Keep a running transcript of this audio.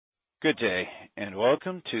Good day, and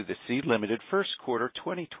welcome to the Sea Limited First Quarter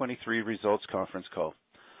 2023 Results Conference Call.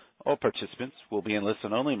 All participants will be in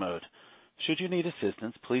listen-only mode. Should you need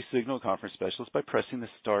assistance, please signal a conference specialist by pressing the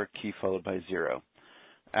star key followed by 0.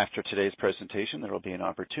 After today's presentation, there will be an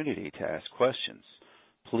opportunity to ask questions.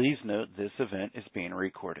 Please note this event is being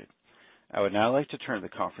recorded. I would now like to turn the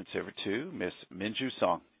conference over to Ms. Minju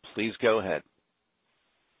Song. Please go ahead.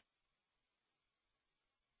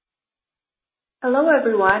 Hello,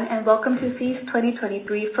 everyone, and welcome to Sea's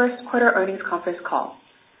 2023 first quarter earnings conference call.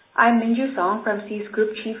 I'm Minju Song from Sea's Group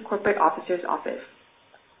Chief Corporate Officer's office.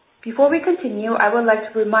 Before we continue, I would like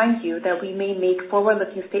to remind you that we may make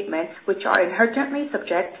forward-looking statements which are inherently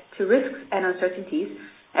subject to risks and uncertainties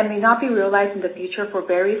and may not be realized in the future for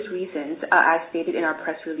various reasons, as stated in our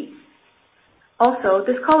press release. Also,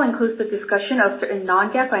 this call includes the discussion of certain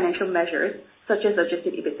non-GAAP financial measures, such as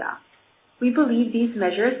adjusted EBITDA. We believe these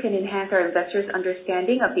measures can enhance our investors'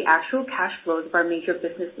 understanding of the actual cash flows of our major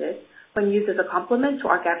businesses when used as a complement to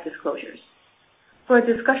our GAAP disclosures. For a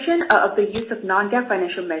discussion of the use of non-GAAP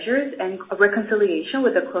financial measures and a reconciliation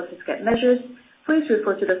with the closest GAAP measures, please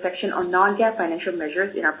refer to the section on non-GAAP financial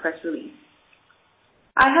measures in our press release.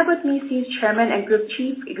 I have with me Sea's Chairman and Group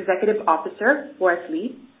Chief Executive Officer, Forrest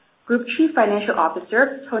Li, Group Chief Financial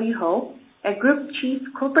Officer, Tony Hou, and Group Chief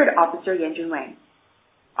Corporate Officer, Yanjun Wang.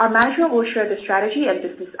 Our management will share the strategy and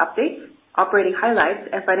business updates, operating highlights,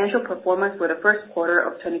 and financial performance for the first quarter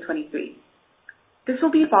of 2023. This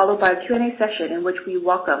will be followed by a Q&A session in which we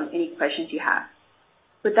welcome any questions you have.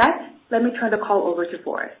 With that, let me turn the call over to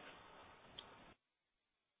Forrest.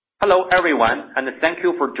 Hello, everyone, and thank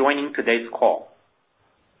you for joining today's call.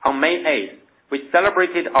 On May 8th, we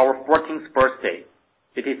celebrated our 14th birthday.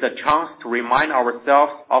 It is a chance to remind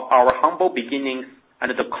ourselves of our humble beginnings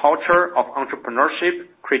and the culture of entrepreneurship,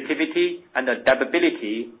 creativity, and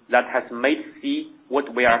adaptability that has made Sea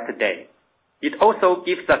what we are today. It also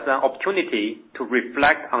gives us an opportunity to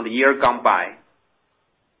reflect on the year gone by.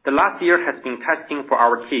 The last year has been testing for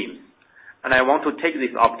our teams, and I want to take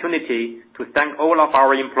this opportunity to thank all of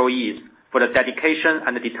our employees for the dedication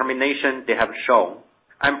and the determination they have shown.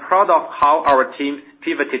 I'm proud of how our teams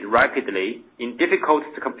pivoted rapidly in difficult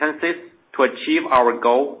circumstances to achieve our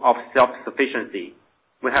goal of self-sufficiency.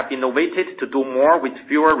 We have innovated to do more with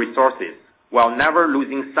fewer resources while never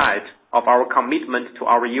losing sight of our commitment to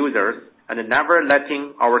our users and never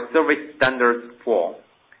letting our service standards fall.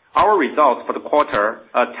 Our results for the quarter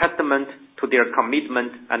are a testament to their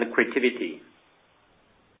commitment and creativity.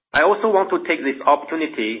 I also want to take this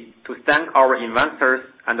opportunity to thank our investors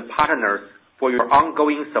and partners for your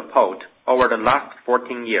ongoing support over the last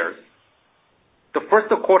 14 years. The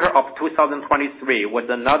first quarter of 2023 was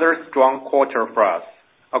another strong quarter for us.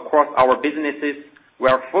 Across our businesses, we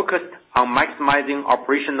are focused on maximizing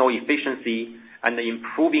operational efficiency and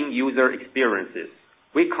improving user experiences.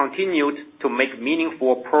 We continued to make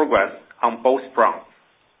meaningful progress on both fronts.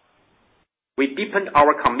 We deepened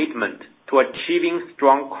our commitment to achieving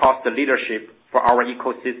strong cost leadership for our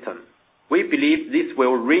ecosystem. We believe this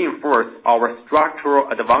will reinforce our structural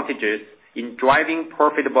advantages in driving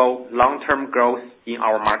profitable long-term growth in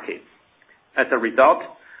our markets. As a result,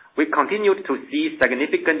 we continued to see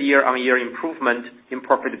significant year-on-year improvement in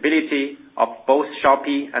profitability of both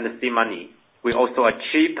Shopee and SeaMoney. We also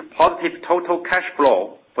achieved positive total cash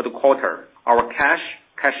flow for the quarter. Our cash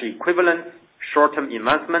equivalents, short-term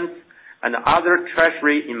investments, and other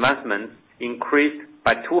treasury investments increased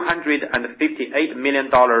by $258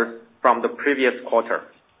 million from the previous quarter.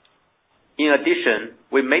 In addition,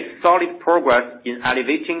 we made solid progress in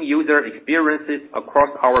elevating user experiences across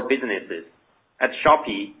our businesses. At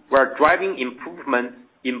Shopee, we are driving improvements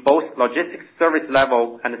in both logistics service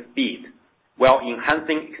level and speed, while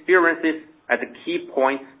enhancing experiences at the key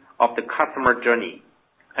points of the customer journey.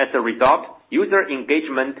 As a result, user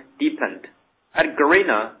engagement deepened. At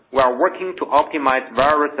Garena, we are working to optimize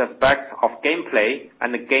various aspects of gameplay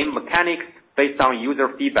and game mechanics based on user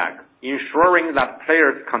feedback, ensuring that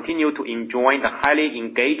players continue to enjoy the highly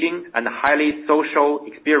engaging and highly social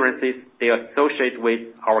experiences they associate with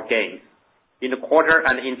our games. In the quarter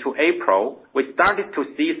and into April, we started to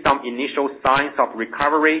see some initial signs of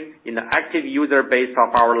recovery in the active user base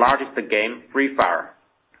of our largest game, Free Fire.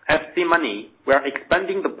 At SeaMoney, we are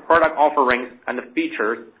expanding the product offerings and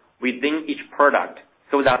features within each product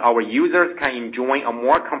so that our users can enjoy a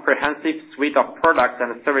more comprehensive suite of products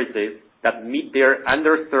and services that meet their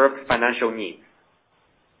underserved financial needs.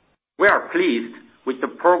 We are pleased with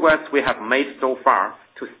the progress we have made so far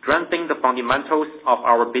to strengthen the fundamentals of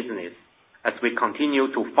our business. As we continue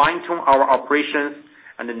to fine-tune our operations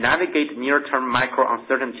and navigate near-term macro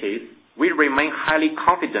uncertainties, we remain highly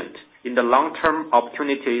confident in the long-term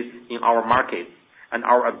opportunities in our markets and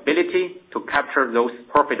our ability to capture those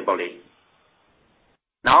profitably.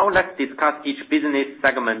 Now let's discuss each business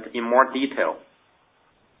segment in more detail.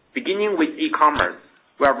 Beginning with e-commerce,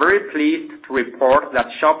 we are very pleased to report that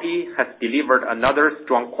Shopee has delivered another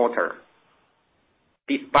strong quarter.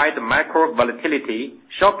 Despite the macro volatility,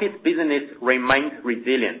 Shopee's business remains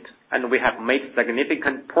resilient, and we have made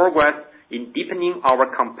significant progress in deepening our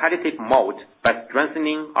competitive moat by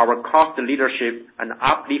strengthening our cost leadership and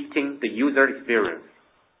uplifting the user experience.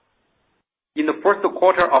 In the first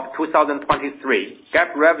quarter of 2023,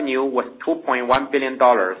 GAAP revenue was $2.1 billion,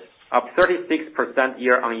 up 36%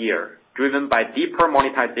 year-on-year, driven by deeper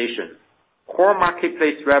monetization. Core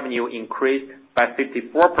marketplace revenue increased by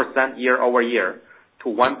 54% year-over-year to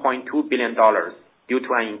 $1.2 billion due to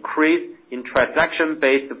an increase in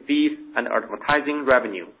transaction-based fees and advertising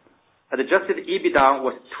revenue. Adjusted EBITDA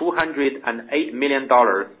was $208 million,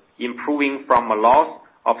 improving from a loss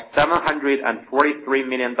of $743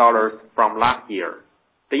 million from last year.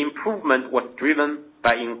 The improvement was driven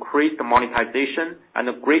by increased monetization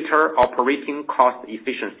and greater operating cost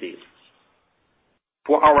efficiencies.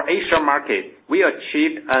 For our Asia market, we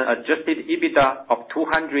achieved an adjusted EBITDA of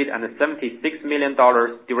 $276 million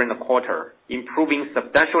during the quarter, improving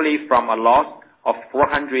substantially from a loss of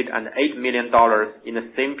 $408 million in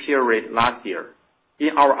the same period last year.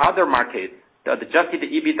 In our other markets, the adjusted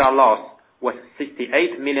EBITDA loss was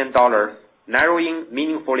 $68 million, narrowing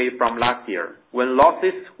meaningfully from last year, when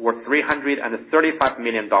losses were $335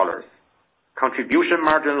 million. Contribution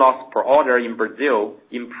margin loss per order in Brazil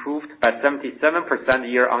improved by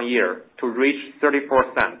 77% year-on-year to reach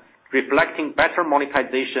 34 cents, reflecting better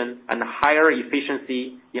monetization and higher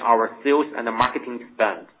efficiency in our sales and marketing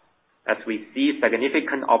spend. As we see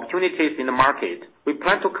significant opportunities in the market, we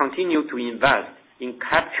plan to continue to invest in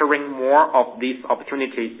capturing more of these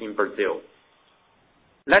opportunities in Brazil.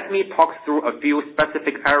 Let me talk through a few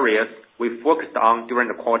specific areas we focused on during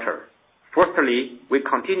the quarter. Firstly, we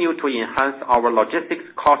continue to enhance our logistics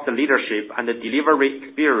cost leadership and the delivery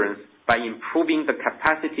experience by improving the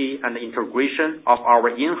capacity and integration of our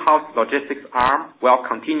in-house logistics arm while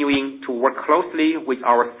continuing to work closely with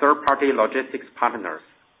our third-party logistics partners.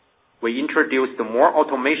 We introduced more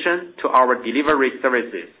automation to our delivery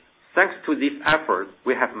services. Thanks to these efforts,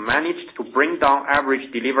 we have managed to bring down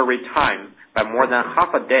average delivery time by more than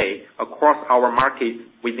half a day across our markets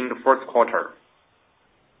within the first quarter.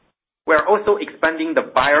 We are also expanding the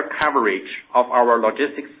buyer coverage of our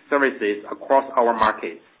logistics services across our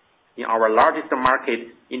markets. In our largest market,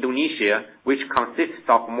 Indonesia, which consists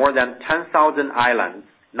of more than 10,000 islands,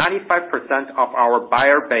 95% of our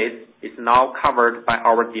buyer base is now covered by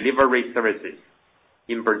our delivery services.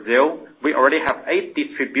 In Brazil, we already have 8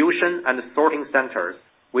 distribution and sorting centers,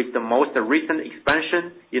 with the most recent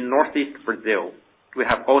expansion in Northeast Brazil. We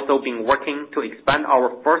have also been working to expand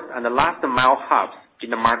our first and last mile hubs in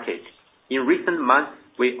the market. In recent months,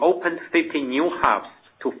 we opened 50 new hubs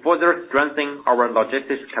to further strengthen our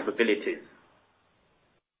logistics capabilities.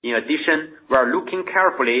 In addition, we are looking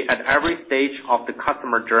carefully at every stage of the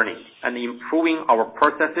customer journey and improving our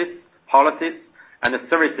processes, policies, and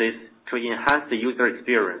services to enhance the user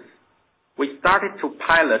experience. We started to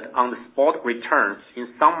pilot on-the-spot returns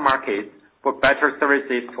in some markets for better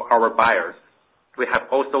services to our buyers. We have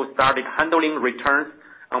also started handling returns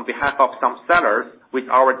on behalf of some sellers, with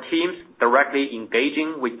our teams directly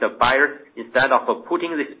engaging with the buyers instead of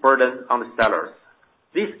putting this burden on the sellers.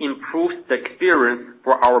 This improves the experience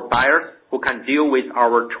for our buyers who can deal with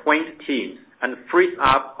our trained teams and frees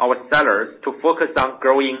up our sellers to focus on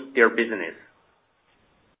growing their business.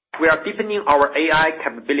 We are deepening our AI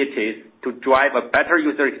capabilities to drive a better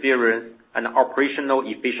user experience and operational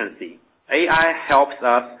efficiency. AI helps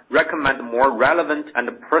us recommend more relevant and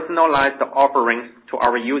personalized offerings to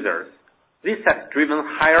our users. This has driven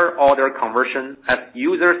higher order conversion as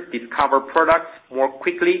users discover products more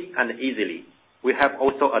quickly and easily. We have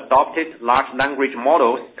also adopted large language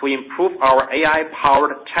models to improve our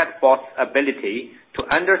AI-powered chatbot's ability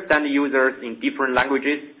to understand users in different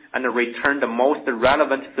languages and return the most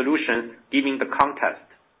relevant solutions given the context.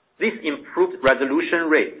 This improved resolution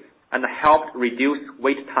rates and helped reduce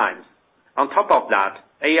wait times. On top of that,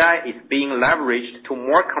 AI is being leveraged to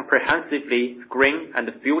more comprehensively screen and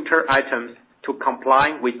filter items to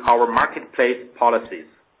comply with our marketplace policies.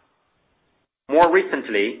 More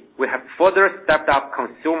recently, we have further stepped up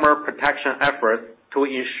consumer protection efforts to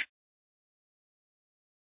ensure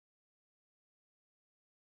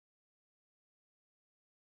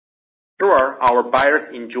our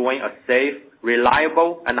buyers enjoy a safe,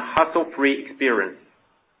 reliable, and hassle-free experience.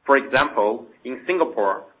 For example, in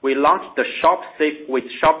Singapore, we launched the Shop Safe with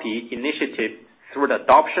Shopee initiative through the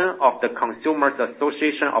adoption of the Consumers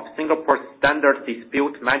Association of Singapore's Standard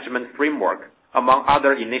Dispute Management Framework, among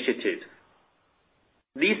other initiatives.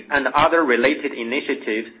 These and other related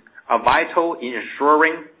initiatives are vital in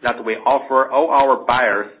ensuring that we offer all our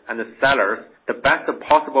buyers and sellers the best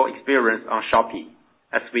possible experience on Shopee.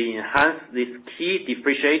 As we enhance these key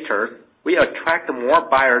differentiators, we attract more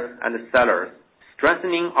buyers and sellers,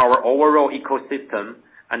 strengthening our overall ecosystem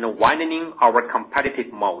and widening our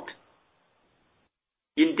competitive moat.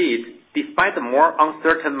 Indeed, despite the more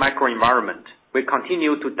uncertain microenvironment, we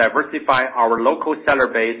continue to diversify our local seller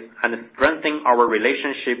base and strengthen our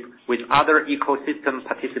relationship with other ecosystem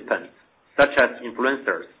participants, such as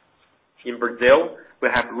influencers. In Brazil, we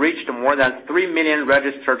have reached more than 3 million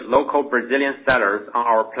registered local Brazilian sellers on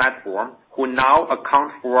our platform, who now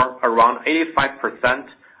account for around 85%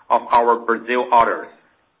 of our Brazil orders.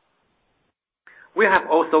 We have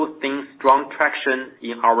also seen strong traction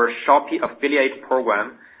in our Shopee affiliate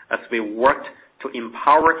program as we worked to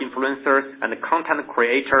empower influencers and content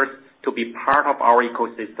creators to be part of our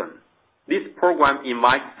ecosystem. This program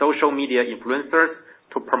invites social media influencers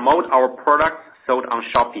to promote our products sold on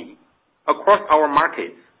Shopee. Across our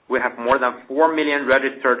markets, we have more than 4 million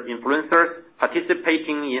registered influencers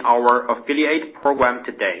participating in our affiliate program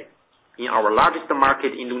today. In our largest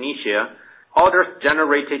market, Indonesia, orders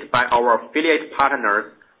generated by our affiliate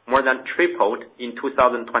partners more than tripled in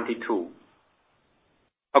 2022.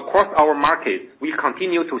 Across our markets, we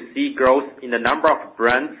continue to see growth in the number of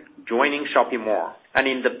brands joining Shopee Mall and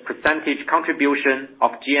in the percentage contribution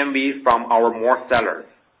of GMV from our mall sellers.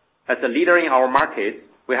 As a leader in our markets,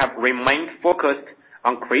 we have remained focused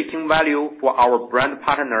on creating value for our brand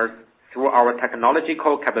partners through our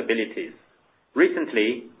technological capabilities.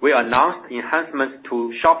 Recently, we announced enhancements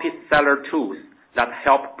to Shopee's seller tools that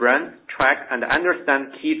help brands track and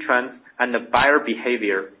understand key trends and buyer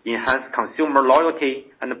behavior, enhance consumer loyalty,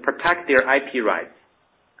 and protect their IP rights.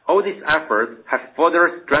 All these efforts have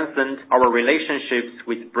further strengthened our relationships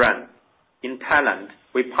with brands. In Thailand,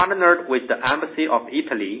 we partnered with the Embassy of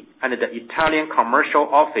Italy and the Italian Commercial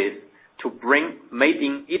Office to bring Made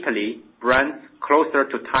in Italy brands closer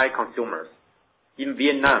to Thai consumers. In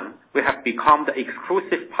Vietnam, we have become the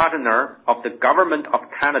exclusive partner of the Government of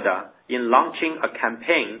Canada in launching a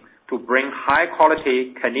campaign to bring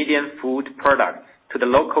high-quality Canadian food products to the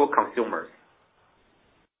local consumers.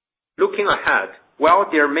 Looking ahead, while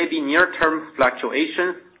there may be near-term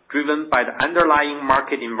fluctuations driven by the underlying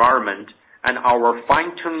market environment and our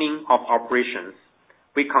fine-tuning of operations,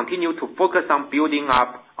 we continue to focus on building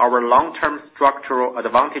up our long-term structural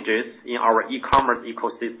advantages in our e-commerce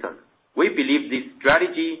ecosystem. We believe this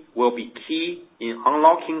strategy will be key in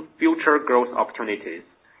unlocking future growth opportunities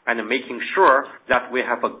and making sure that we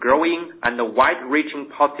have a growing and a wide-reaching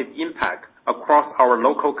positive impact across our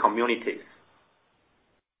local communities.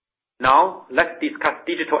 Now, let's discuss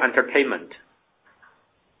digital entertainment.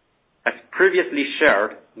 As previously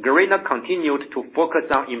shared, Garena continued to focus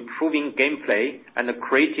on improving gameplay and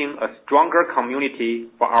creating a stronger community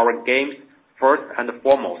for our games first and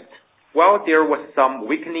foremost. While there was some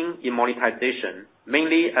weakening in monetization,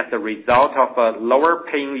 mainly as a result of a lower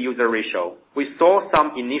paying user ratio, we saw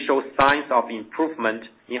some initial signs of improvement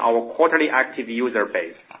in our quarterly active user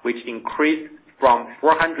base, which increased from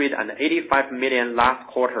 485 million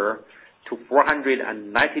last quarter to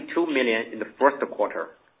 492 million in the first quarter.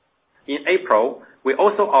 In April, we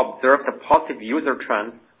also observed a positive user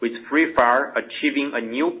trend, with Free Fire achieving a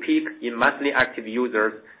new peak in monthly active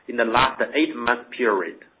users in the last 8-month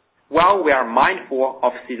period. While we are mindful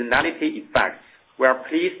of seasonality effects, we are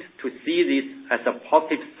pleased to see this as a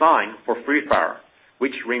positive sign for Free Fire,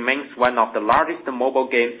 which remains one of the largest mobile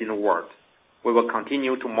games in the world. We will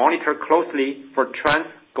continue to monitor closely for trends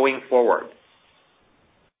going forward.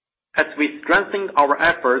 As we strengthen our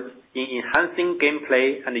efforts in enhancing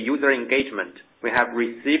gameplay and user engagement, we have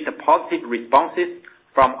received positive responses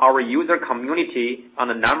from our user community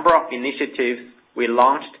on a number of initiatives we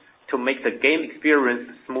launched to make the game experience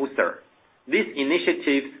smoother. These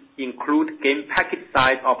initiatives include game package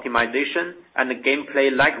size optimization and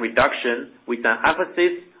gameplay lag reduction, with an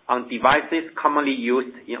emphasis on devices commonly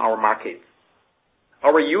used in our markets.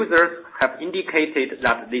 Our users have indicated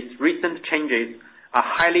that these recent changes are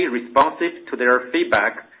highly responsive to their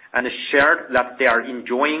feedback and shared that they are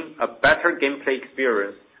enjoying a better gameplay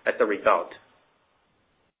experience as a result.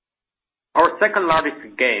 Our second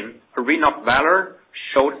largest game, Arena of Valor,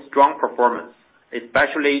 showed strong performance,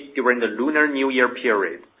 especially during the Lunar New Year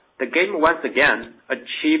period. The game once again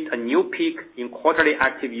achieved a new peak in quarterly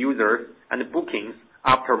active users and bookings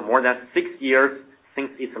after more than 6 years since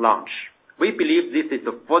its launch. We believe this is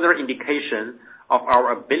a further indication of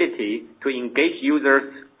our ability to engage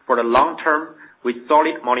users for the long term with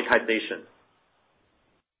solid monetization.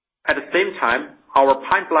 At the same time, our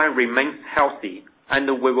pipeline remains healthy, and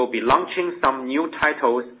we will be launching some new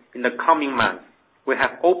titles in the coming months. We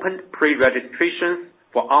have opened pre-registrations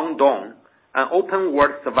for Undawn, an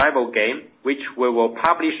open-world survival game which we will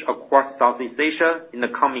publish across Southeast Asia in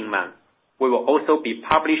the coming months. We will also be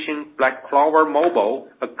publishing Black Clover Mobile,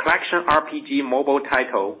 a collection RPG mobile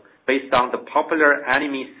title based on the popular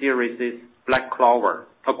anime series Black Clover,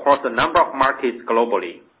 across a number of markets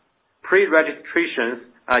globally.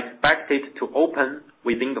 Pre-registrations are expected to open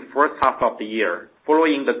within the first half of the year,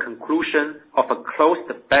 following the conclusion of a closed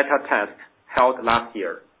beta test held last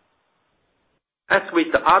year. As with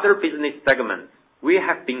the other business segments, we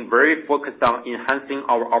have been very focused on enhancing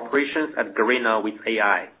our operations at Garena with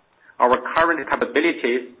AI. Our current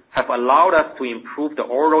capabilities have allowed us to improve the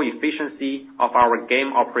overall efficiency of our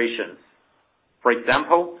game operations. For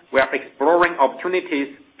example, we are exploring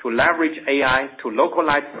opportunities to leverage AI to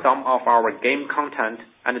localize some of our game content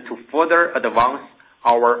and to further advance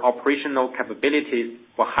our operational capabilities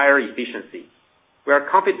for higher efficiency. We are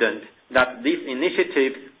confident that these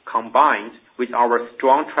initiatives, combined with our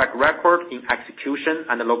strong track record in execution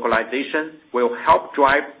and localization, will help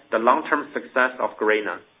drive the long-term success of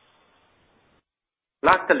Garena.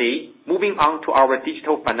 Lastly, moving on to our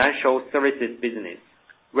digital financial services business.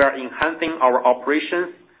 We are enhancing our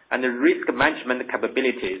operations and risk management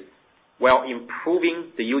capabilities while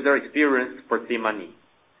improving the user experience for SeaMoney.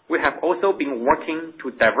 We have also been working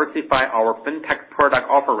to diversify our fintech product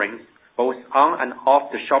offerings both on and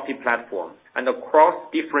off the Shopee platform and across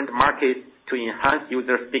different markets to enhance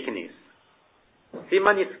user stickiness.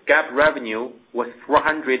 SeaMoney's GAAP revenue was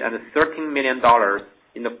 $413 million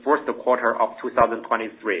in the first quarter of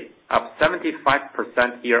 2023, up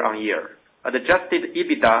 75% year-on-year. Adjusted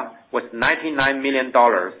EBITDA was $99 million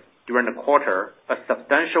during the quarter, a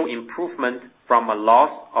substantial improvement from a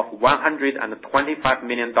loss of $125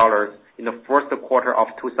 million in the first quarter of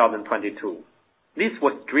 2022. This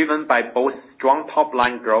was driven by both strong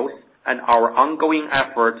top-line growth and our ongoing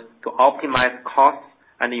effort to optimize costs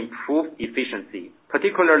and improve efficiency,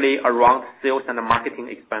 particularly around sales and marketing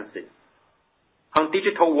expenses. On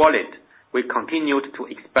digital wallet, we continued to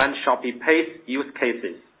expand Shopee Pay's use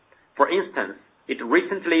cases. For instance, it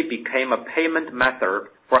recently became a payment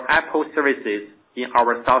method for Apple services in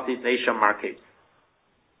our Southeast Asia markets.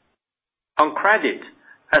 On credit,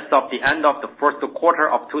 as of the end of the first quarter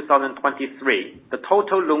of 2023, the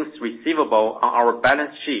total loans receivable on our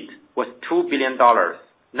balance sheet was $2 billion,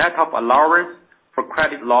 net of allowance for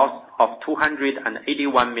credit loss of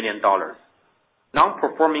 $281 million.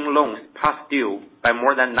 Non-performing loans past due by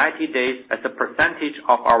more than 90 days as a percentage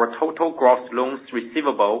of our total gross loans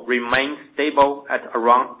receivable remained stable at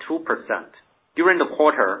around 2%. During the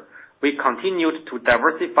quarter, we continued to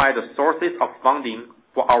diversify the sources of funding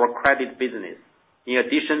for our credit business. In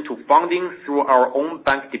addition to funding through our own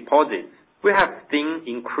bank deposits, we have seen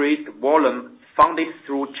increased volume funded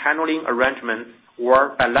through channeling arrangements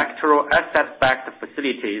or bilateral asset-backed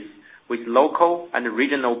facilities with local and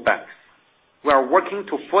regional banks. We are working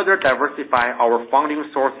to further diversify our funding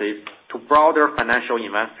sources to broader financial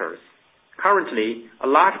investors. Currently, a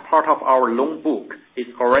large part of our loan book is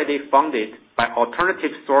already funded by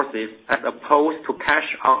alternative sources as opposed to cash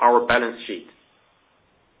on our balance sheet.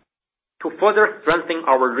 To further strengthen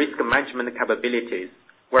our risk management capabilities,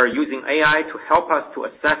 we are using AI to help us to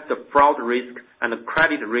assess the fraud risk and the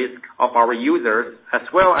credit risk of our users, as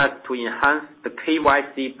well as to enhance the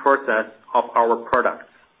KYC process of our products.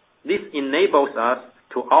 This enables us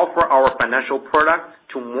to offer our financial products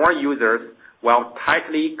to more users while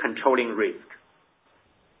tightly controlling risk.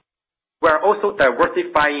 We are also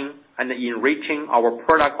diversifying and enriching our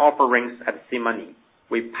product offerings at SeaMoney.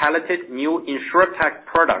 We piloted new InsurTech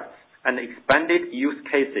products and expanded use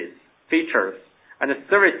cases, features, and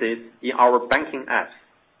services in our banking apps.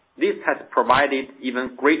 This has provided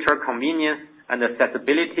even greater convenience and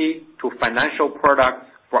accessibility to financial products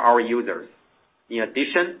for our users. In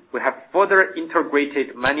addition, we have further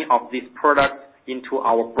integrated many of these products into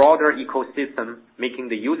our broader ecosystem, making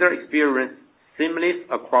the user experience seamless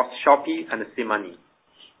across Shopee and SeaMoney.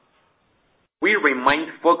 We remain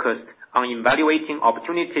focused on evaluating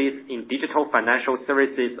opportunities in digital financial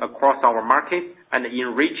services across our markets and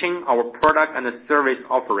enriching our product and service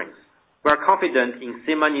offerings. We are confident in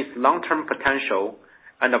SeaMoney's long-term potential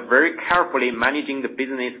and are very carefully managing the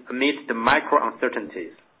business amid the macro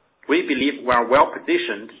uncertainties. We believe we are well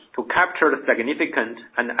positioned to capture the significant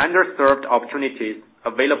and underserved opportunities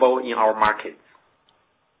available in our markets.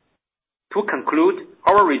 To conclude,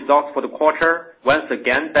 our results for the quarter once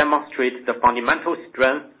again demonstrate the fundamental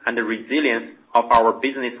strength and the resilience of our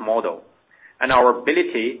business model and our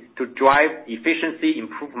ability to drive efficiency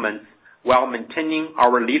improvements while maintaining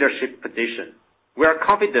our leadership position. We are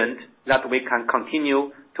confident that we can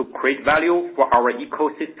continue to create value for our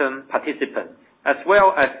ecosystem participants, as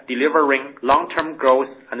well as delivering long-term growth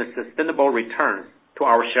and sustainable returns to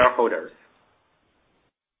our shareholders.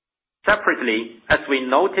 Separately, as we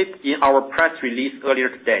noted in our press release earlier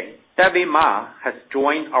today, David Ma has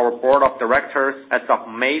joined our board of directors as of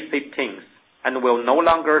May 15th and will no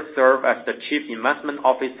longer serve as the Chief Investment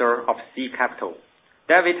Officer of Sea Capital.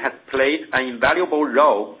 David has played an invaluable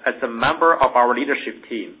role as a member of our leadership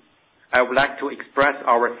team. I would like to express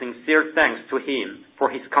our sincere thanks to him for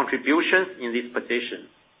his contributions in this position.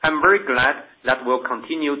 I'm very glad that we'll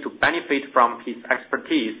continue to benefit from his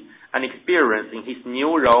expertise and experience in his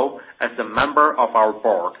new role as a member of our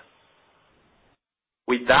board.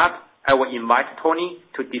 With that, I will invite Tony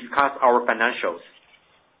to discuss our financials.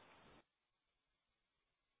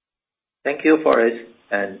 Thank you, Forrest,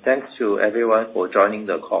 and thanks to everyone for joining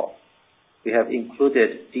the call. We have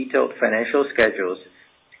included detailed financial schedules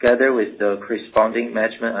together with the corresponding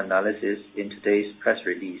management analysis in today's press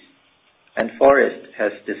release, and Forrest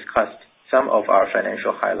has discussed some of our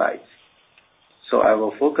financial highlights. So I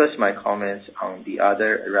will focus my comments on the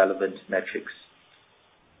other relevant metrics.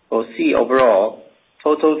 For Sea overall,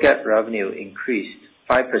 total GAAP revenue increased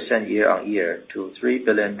 5% year-on-year to $3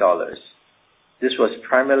 billion. This was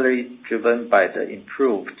primarily driven by the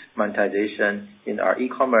improved monetization in our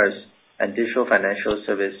e-commerce and digital financial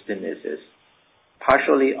service businesses,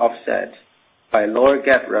 partially offset by lower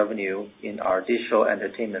GAAP revenue in our digital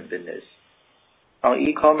entertainment business. On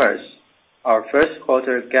e-commerce, our first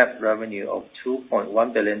quarter GAAP revenue of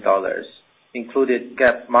 $2.1 billion included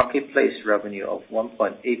GAAP marketplace revenue of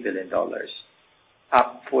 $1.8 billion,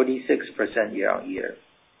 up 46% year-on-year,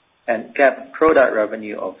 and GAAP product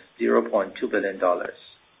revenue of $0.2 billion.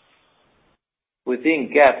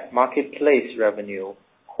 Within GAAP marketplace revenue,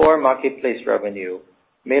 core marketplace revenue,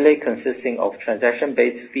 mainly consisting of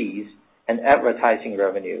transaction-based fees and advertising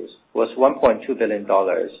revenues, was $1.2 billion,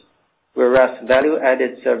 whereas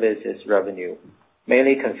value-added services revenue,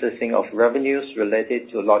 mainly consisting of revenues related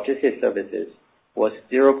to logistics services, was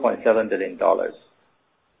 $0.7 billion.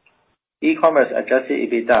 E-commerce adjusted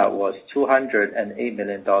EBITDA was $208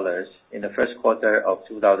 million in the first quarter of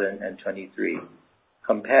 2023,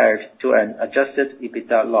 compared to an adjusted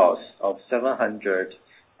EBITDA loss of $743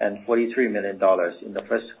 million in the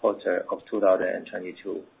first quarter of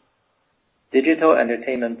 2022. Digital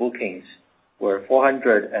entertainment bookings were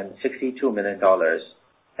 $462 million,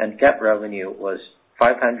 and GAAP revenue was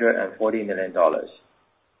 $540 million.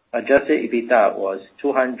 Adjusted EBITDA was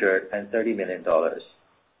 $230 million.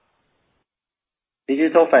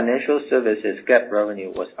 Digital financial services GAAP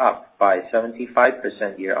revenue was up by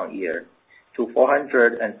 75% year-on-year to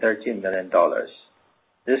 $413 million.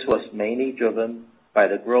 This was mainly driven by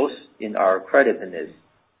the growth in our credit business.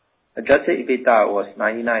 Adjusted EBITDA was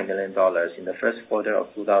 $99 million in the first quarter of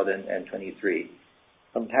 2023,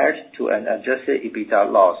 compared to an adjusted EBITDA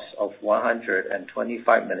loss of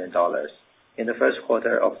 $125 million in the first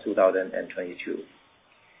quarter of 2022.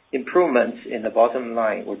 Improvements in the bottom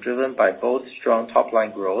line were driven by both strong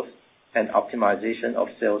top-line growth and optimization of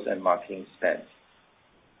sales and marketing spend.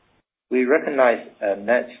 We recognized a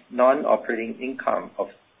net non-operating income of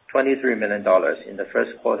 $23 million in the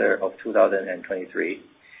first quarter of 2023,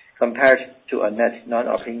 compared to a net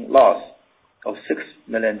non-operating loss of $6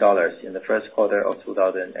 million in the first quarter of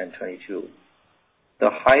 2022. The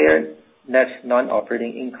higher net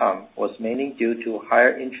non-operating income was mainly due to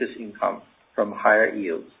higher interest income from higher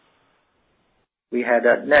yields. We had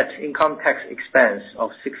a net income tax expense of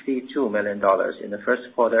 $62 million in the first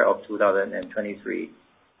quarter of 2023,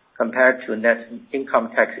 compared to net income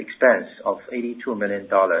tax expense of $82 million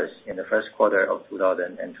in the first quarter of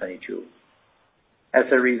 2022. As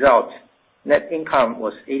a result, net income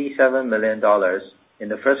was $87 million in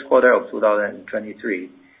the first quarter of 2023,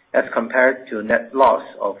 as compared to net loss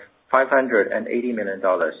of $580 million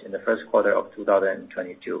in the first quarter of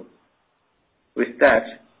 2022. With that,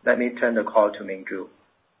 let me turn the call to Minju.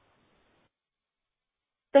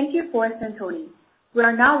 Thank you, Forrest and Tony. We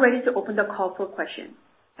are now ready to open the call for questions.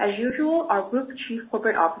 As usual, our Group Chief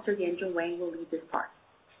Corporate Officer, Yanjun Wang, will lead this part.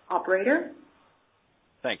 Operator?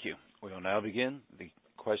 Thank you. We will now begin the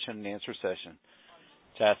question and answer session.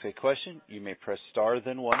 To ask a question, you may press star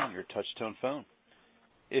then one on your touch-tone phone.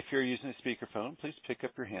 If you're using a speakerphone, please pick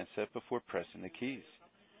up your handset before pressing the keys.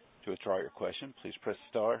 To withdraw your question, please press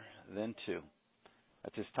star then two.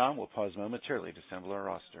 At this time, we'll pause momentarily to assemble our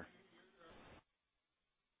roster.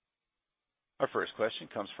 Our first question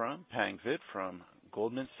comes from Pang Vitt from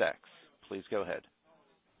Goldman Sachs. Please go ahead.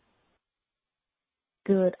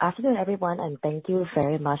 Good afternoon, everyone, and thank you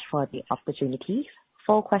very much for the opportunity.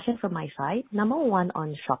 4 questions from my side. Number 1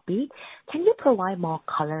 on Shopee. Can you provide more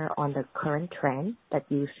color on the current trend that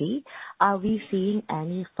you see? Are we seeing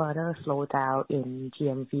any further slowdown in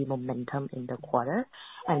GMV momentum in the quarter?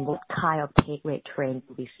 What kind of take rate trend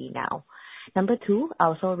do we see now? Number 2,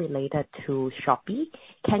 also related to Shopee.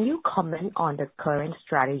 Can you comment on the current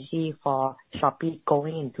strategy for Shopee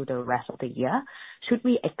going into the rest of the year? Should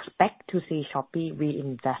we expect to see Shopee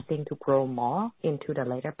reinvesting to grow more into the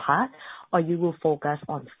later part, or you will focus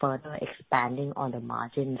on further expanding on the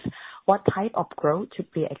margins? What type of growth should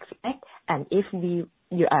we expect? If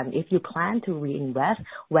you plan to reinvest,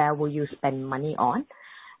 where will you spend money on?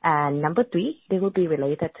 Number 3, this will be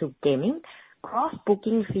related to gaming.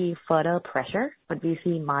 Cross-booking see further pressure, but we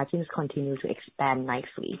see margins continue to expand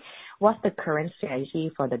nicely. What's the current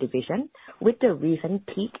strategy for the division? With the recent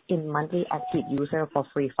peak in monthly active user for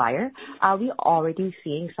Free Fire, are we already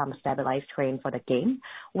seeing some stabilized trend for the game?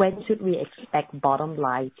 When should we expect the top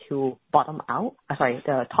line to bottom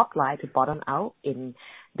out in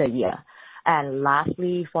the year?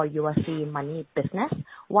 Lastly, for your SeaMoney business,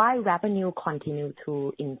 why revenue continue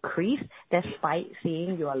to increase despite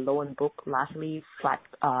seeing your loan book largely flat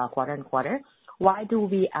quarter-on-quarter? Why do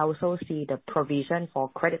we also see the provision for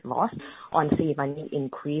credit loss on SeaMoney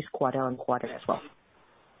increase quarter-on-quarter as well?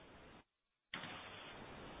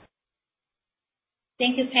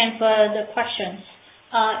 Thank you, Pang, for the questions.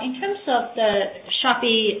 In terms of the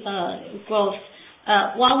Shopee growth,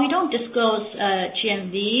 while we don't disclose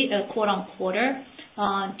GMV quarter-on-quarter,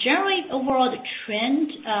 generally overall the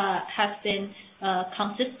trend has been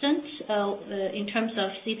consistent in terms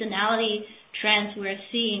of seasonality trends we're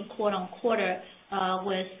seeing quarter-on-quarter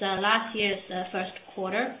with last year's first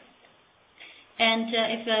quarter.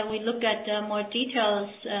 If we look at more details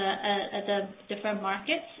at the different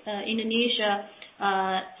markets, Indonesia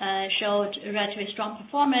showed relatively strong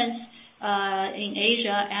performance in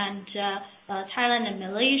Asia, and Thailand and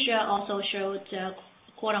Malaysia also showed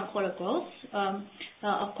quarter-on-quarter growth.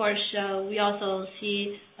 Of course, we also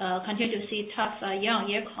continue to see tough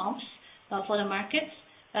year-on-year comps for the markets,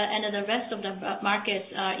 and the rest of the markets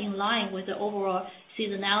are in line with the overall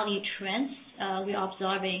seasonality trends we are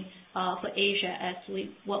observing for Asia as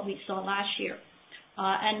what we saw last year.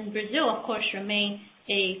 Brazil, of course, remain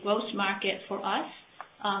a growth market for us.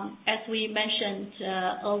 As we mentioned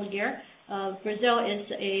earlier, Brazil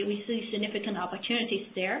we see significant opportunities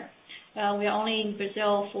there. We are only in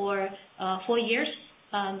Brazil for 4 years,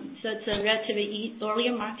 so it's a relatively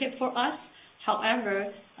earlier market for us.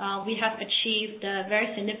 However, we have achieved a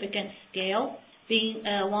very significant scale, being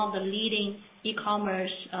one of the leading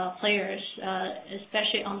e-commerce players,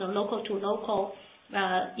 especially on the local-to-local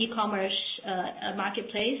e-commerce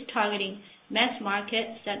marketplace, targeting mass market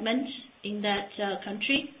segments in that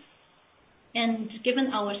country.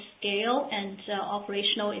 Given our scale and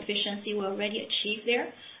operational efficiency we already achieved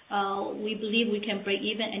there, we believe we can break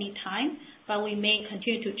even any time, but we may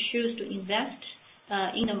continue to choose to invest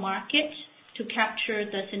in the market to capture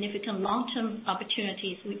the significant long-term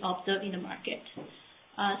opportunities we observe in the market.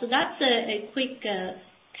 That's a quick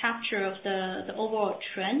capture of the overall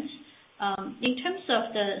trends. In terms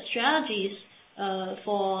of the strategies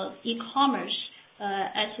for e-commerce,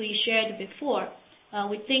 as we shared before,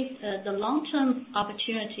 we think the long-term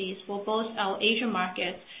opportunities for both our Asian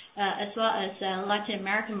markets as well as Latin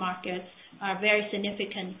American markets are very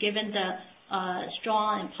significant given the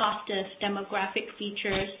strong and positive demographic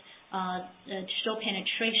features, digital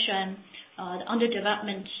penetration, the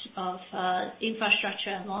underdevelopment of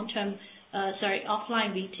infrastructure and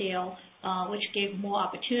offline retail, which gave more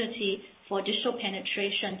opportunity for digital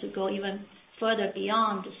penetration to go even further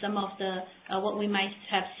beyond some of what we might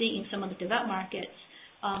have seen in some of the developed markets.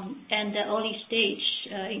 The early stage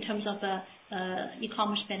in terms of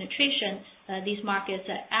e-commerce penetration, these markets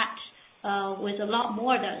are at with a lot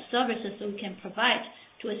more the services that we can provide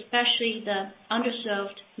to especially the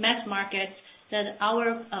underserved mass markets that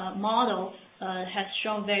our model has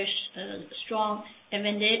shown very strong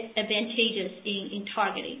advantages in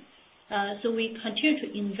targeting. We continue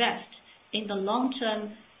to invest in the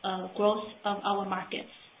long-term growth of our markets.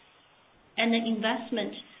 The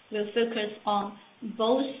investment will focus on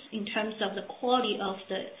both in terms of the quality of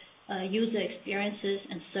the user experiences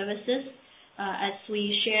and services. As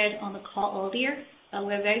we shared on the call earlier,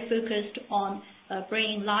 we're very focused on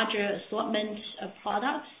bringing larger assortments of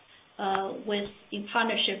products in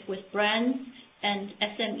partnership with brands and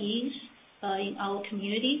SMEs in our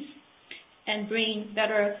communities, and bring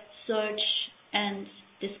better search and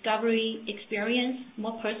discovery experience,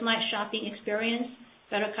 more personalized shopping experience,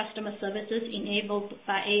 better customer services enabled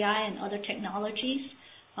by AI and other technologies,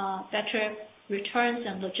 better returns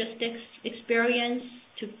and logistics experience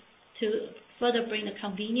to further bring the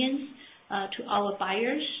convenience to our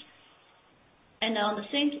buyers. And at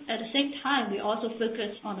the same time, we also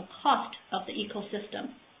focus on the cost of the ecosystem.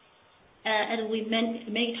 And we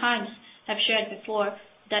many times have shared before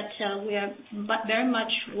that we are very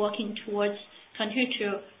much working towards continue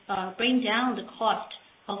to bring down the cost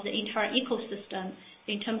of the entire ecosystem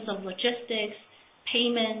in terms of logistics,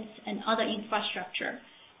 payments, and other infrastructure.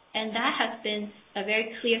 And that has been a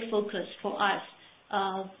very clear focus for us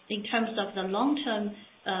in terms of the long-term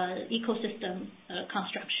ecosystem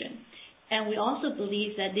construction. And we also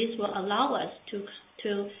believe that this will allow us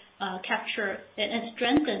to capture and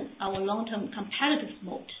strengthen our long-term competitive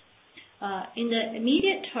moat. In the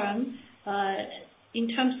immediate term, in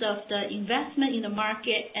terms of the investment in the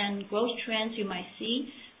market and growth trends you might see,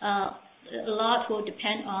 a lot will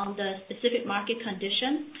depend on the specific market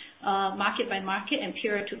condition, market by market and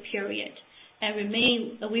period to period. And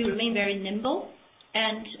we remain very nimble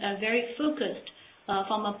and very focused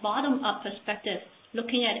from a bottom-up perspective,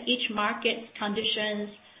 looking at each market conditions,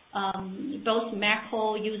 both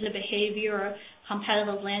macro user behavior,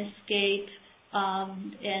 competitive landscape,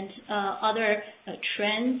 and other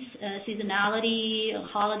trends, seasonality,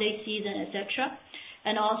 holiday season, etc.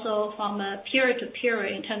 And also from a period to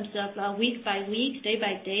period in terms of week by week, day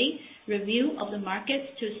by day review of the markets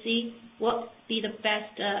to see what be the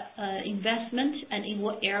best investment and in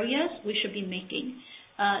what areas we should be making.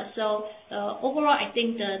 So overall, I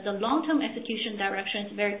think the long-term execution direction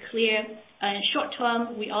is very clear. Short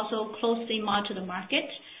term, we also closely monitor the market.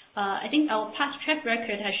 I think our past track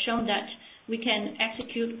record has shown that we can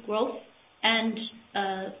execute growth and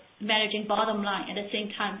managing bottom line at the same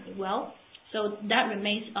time well. So that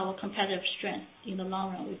remains our competitive strength in the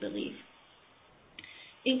long run, we believe.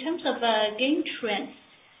 In terms of game trends,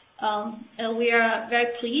 we are very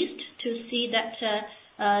pleased to see that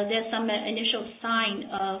there's some initial sign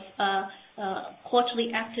of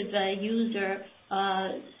quarterly active user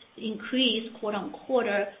increase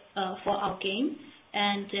quarter-on-quarter for our game,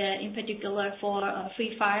 and in particular for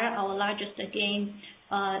Free Fire, our largest game.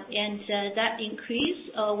 And that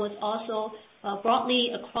increase was also broadly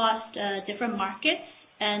across different markets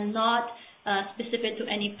and not specific to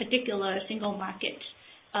any particular single market.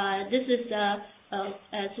 This is,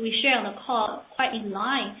 as we share on the call, quite in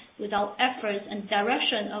line with our efforts and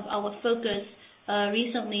direction of our focus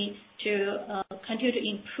recently to continue to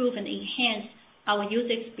improve and enhance our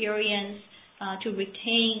user experience to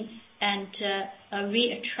retain and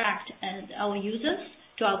re-attract our users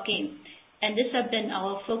to our game. And this has been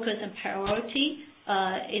our focus and priority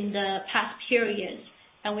in the past periods,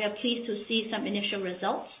 and we are pleased to see some initial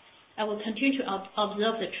results. I will continue to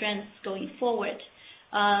observe the trends going forward.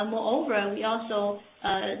 Moreover, we also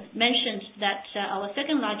mentioned that our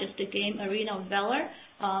second largest game, Arena of Valor,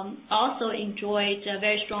 also enjoyed a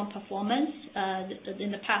very strong performance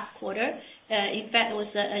in the past quarter. In fact, it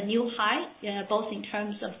was a new high, both in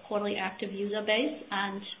terms of quarterly active user base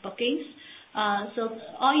and bookings. So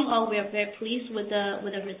all in all, we are very pleased with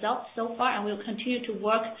the results so far, and we will continue to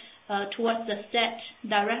work towards the set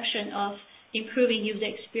direction of improving user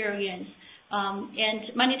experience. And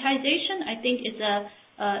monetization, I think,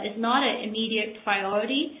 is not an immediate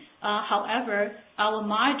priority. However, our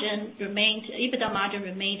EBITDA margin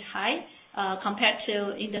remained high compared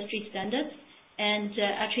to industry standards and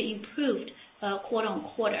actually improved quarter on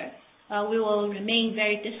quarter. We will remain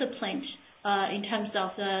very disciplined in terms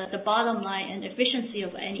of the bottom line and efficiency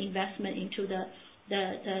of any investment into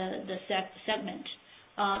the segment.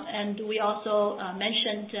 And we also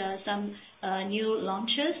mentioned some new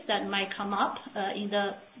launches that might come up in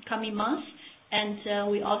the coming months, and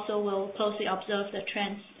we also will closely observe the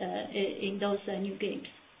trends in those new games.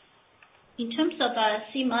 In terms of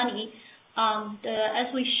SeaMoney,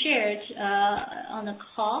 as we shared on the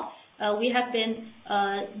call, we have been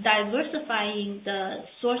diversifying the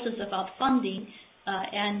sources of our funding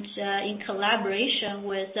and in collaboration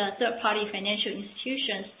with third-party financial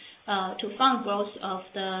institutions to fund growth of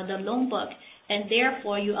the loan book, and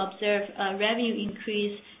therefore you observe revenue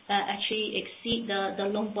increase actually exceed the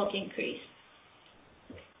loan book increase.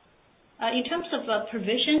 In terms of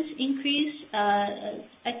provisions increase,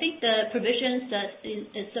 I think the provisions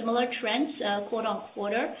is similar trends quarter on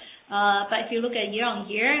quarter. But if you look at year on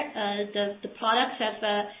year, the products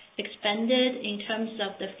have expanded in terms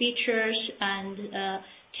of the features and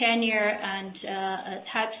tenure and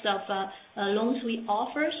types of loans we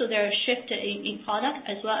offer. There are shift in product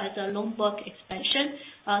as well as a loan book expansion.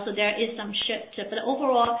 There is some shift.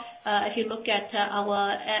 Overall, if you look at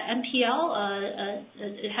our NPL,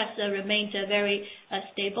 it has remained very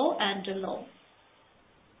stable and low.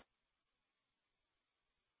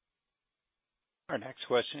 Our next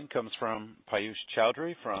question comes from Piyush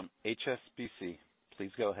Choudhary from HSBC.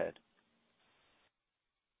 Please go ahead.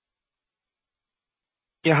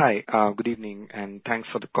 Yeah, hi. Good evening, and thanks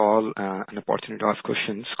for the call and opportunity to ask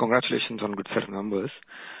questions. Congratulations on good set of numbers.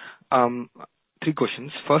 3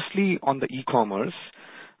 questions. Firstly, on the e-commerce,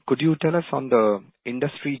 could you tell us on the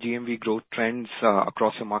industry GMV growth trends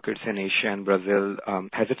across your markets in Asia and Brazil?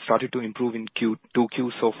 Has it started to improve in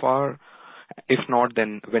Q2 so far? If not,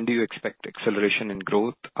 then when do you expect acceleration in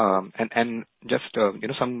growth? And just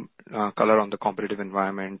some color on the competitive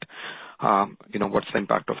environment. What's the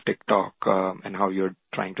impact of TikTok and how you're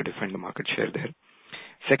trying to defend the market share there?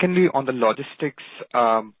 Secondly, on the logistics,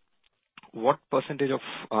 what percentage of,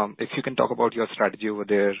 if you can talk about your strategy over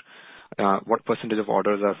there, what percentage of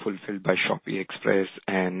orders are fulfilled by Shopee Express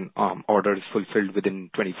and orders fulfilled within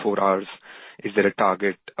 24 hours? Is there a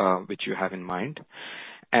target which you have in mind?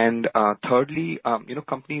 And thirdly,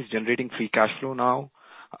 companies generating free cash flow now.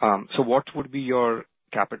 So what would be your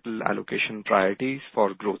capital allocation priorities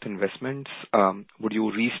for growth investments? Would you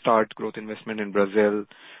restart growth investment in Brazil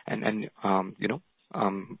and in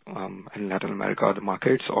Latin America, other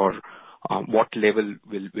markets, or what level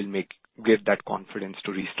will give that confidence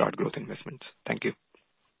to restart growth investments? Thank you.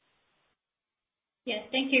 Yes,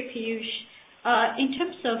 thank you, Piyush. In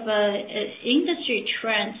terms of industry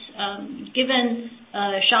trends, given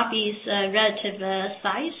Shopee's relative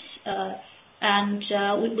size, and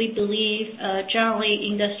we believe generally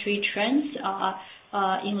industry trends are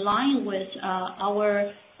in line with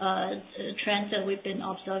our trends that we've been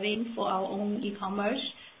observing for our own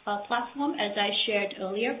e-commerce platform, as I shared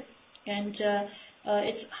earlier. And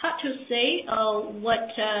it's hard to say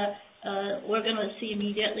what we're going to see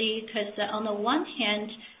immediately, because on the one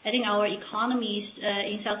hand, I think our economies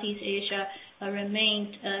in Southeast Asia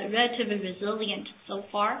remained relatively resilient so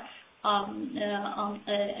far.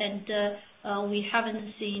 We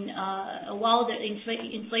haven't seen, while the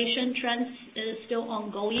inflation trends is still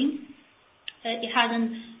ongoing, it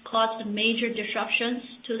hasn't caused major disruptions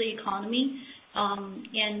to the economy.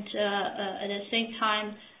 At the same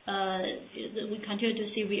time, we continue to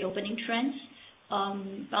see reopening trends.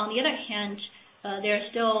 On the other hand, there are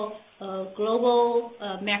still global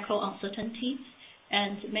macro uncertainties,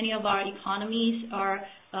 and many of our economies are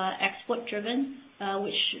export-driven,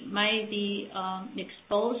 which might be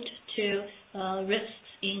exposed to risks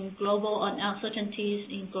in global uncertainties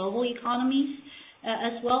in global economies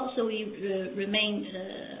as well. So we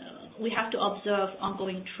have to observe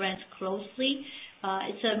ongoing trends closely.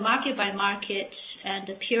 It's a market-by-market and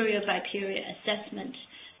a period-by-period assessment.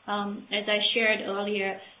 As I shared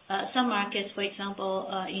earlier, some markets, for example,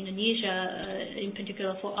 Indonesia in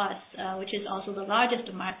particular for us, which is also the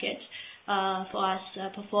largest market for us,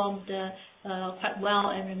 performed quite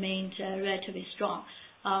well and remained relatively strong.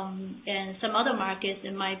 And some other markets,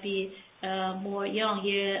 there might be more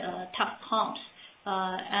year-on-year tough comps.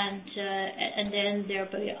 And then there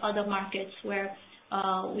will be other markets where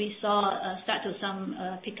we saw start to some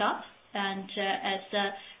pickup, and as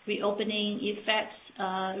the reopening effects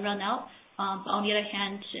run out. On the other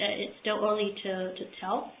hand, it's still early to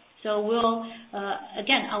tell. So we'll,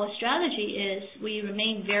 again, our strategy is we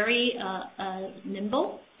remain very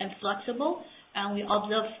nimble and flexible, and we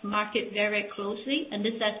observe market very closely. And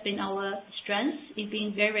this has been our strength, in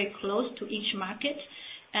being very close to each market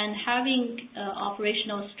and having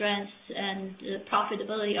operational strengths and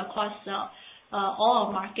profitability across all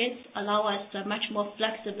our markets allow us much more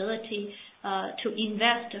flexibility to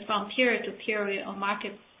invest from period to period or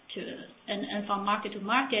market to and from market to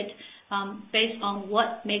market based on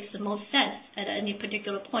what makes the most sense at any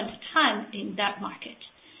particular point of time in that market.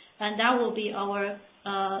 And that will be our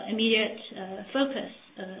immediate focus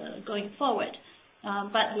going forward.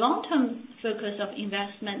 But long-term focus of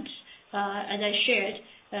investment, as I shared,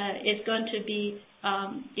 is going to be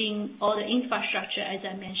in all the infrastructure, as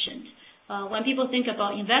I mentioned. When people think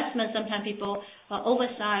about investment, sometimes people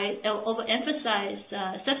overemphasize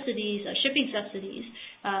subsidies, shipping subsidies.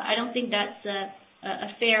 I don't think that's a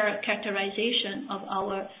fair characterization of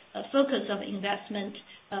our focus of investment.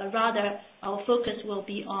 Rather, our focus will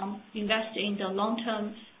be on investing in the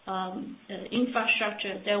long-term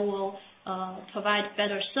infrastructure that will provide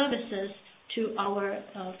better services to our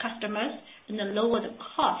customers and then lower the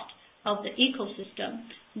cost of the ecosystem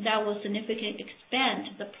that will significantly expand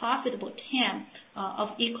the profitable TAM of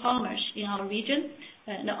e-commerce in our region,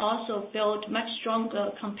 and also build much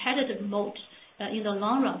stronger competitive moat in the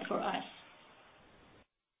long run for us.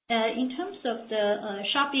 In terms of the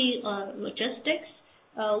Shopee logistics,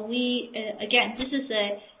 we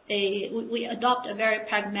adopt a very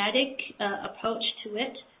pragmatic approach to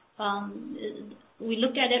it. We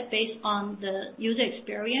look at it based on the user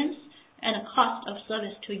experience and the cost of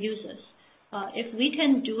service to users. If we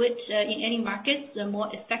can do it in any market more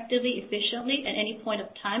effectively, efficiently at any point of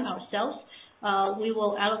time ourselves, we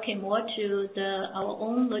will allocate more to our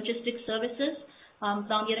own logistics services. On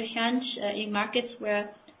the other hand, in markets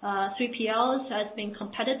where 3PLs has been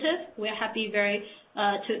competitive, we're happy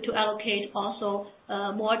to allocate also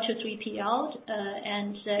more to 3PL.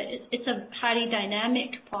 It's a highly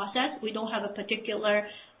dynamic process. We don't have a particular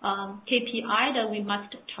KPI that we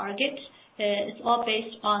must target. It's all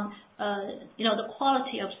based on the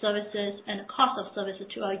quality of services and the cost of services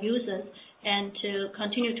to our users, and to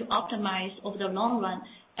continue to optimize over the long run.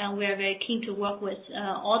 And we are very keen to work with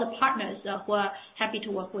all the partners who are happy to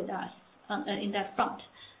work with us in that front.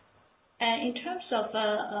 In terms of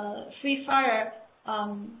Free Fire,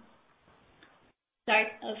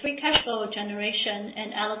 free cash flow generation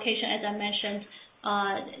and allocation, as I mentioned,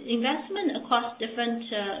 investment across different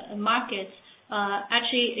markets,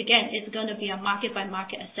 actually, again, it's going to be a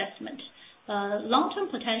market-by-market assessment. Long-term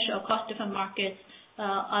potential across different markets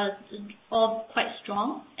are all quite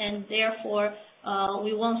strong, and therefore,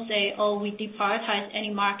 we won't say, we deprioritize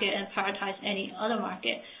any market and prioritize any other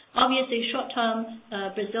market. Obviously, short-term,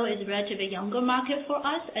 Brazil is a relatively younger market for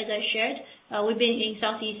us, as I shared. We've been in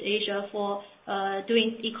Southeast Asia for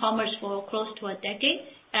doing e-commerce for close to a decade,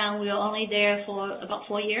 and we are only there for about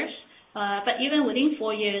 4 years. But even within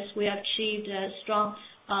 4 years, we have achieved a strong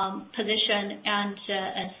position and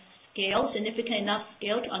scale, significant enough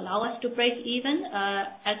scale to allow us to break even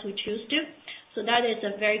as we choose to. So that is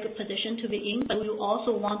a very good position to be in. But we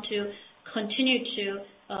also want to continue to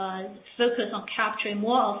focus on capturing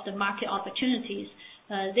more of the market opportunities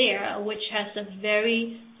there, which has a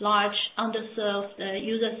very large underserved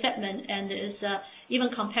user segment, and is even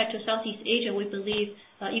compared to Southeast Asia, we believe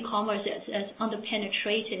e-commerce is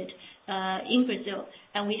underpenetrated in Brazil,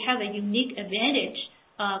 and we have a unique advantage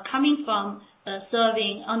coming from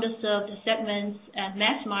serving underserved segments and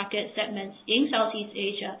mass market segments in Southeast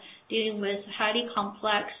Asia, dealing with highly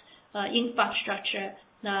complex infrastructure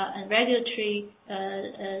and regulatory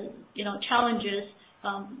challenges.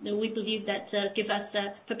 We believe that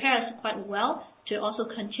prepare us quite well to also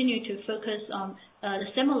continue to focus on the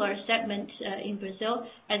similar segment in Brazil.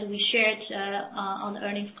 As we shared on the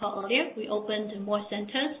earnings call earlier, we opened more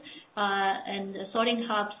centers and sorting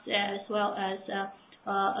hubs, as well as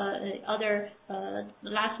other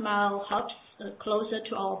last mile hubs closer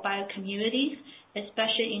to our buyer communities,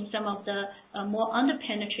 especially in some of the more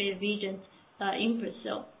underpenetrated regions in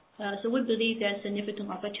Brazil. So we believe there's significant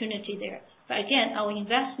opportunity there. But again, our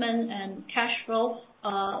investment and cash flow,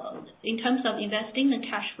 in terms of investing and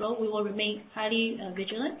cash flow, we will remain highly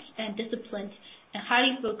vigilant and disciplined and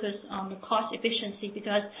highly focused on the cost efficiency,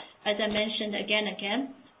 because as I mentioned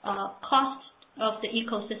again, cost of the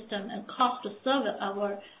ecosystem and cost to serve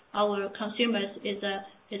our consumers is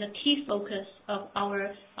a key focus of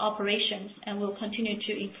our operations, and we'll continue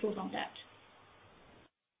to improve on that.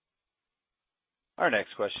 Our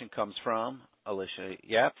next question comes from Alicia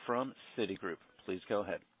Yap from Citigroup. Please go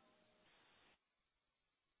ahead.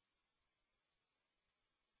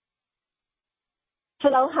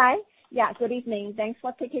 Hello. Hi. Yeah, good evening. Thanks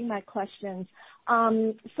for taking my questions.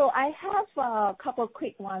 So I have a couple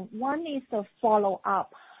quick ones. One is a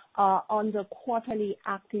follow-up on the quarterly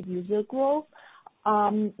active user growth.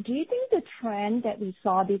 Do you think the trend that we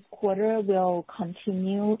saw this quarter will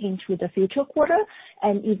continue into the future quarter?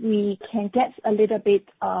 And if we can get a little bit,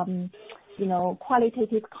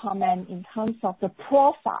 qualitative comment in terms of the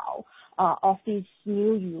profile of this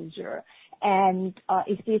new user, and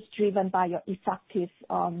is this driven by your effective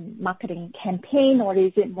marketing campaign, or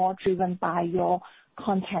is it more driven by your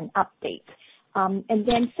content update? And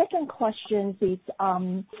then second question is,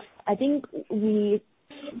 I think we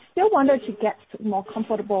still wanted to get more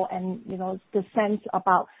comfortable and, the sense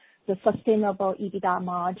about the sustainable EBITDA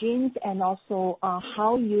margins, and also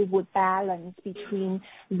how you would balance between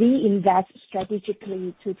reinvest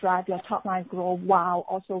strategically to drive your top line growth while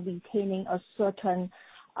also retaining a certain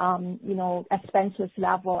expenses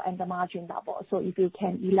level and the margin level. So if you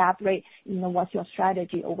can elaborate, what's your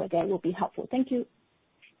strategy over there, will be helpful. Thank you.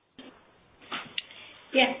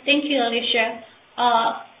 Yeah, thank you, Alicia.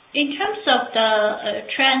 In terms of the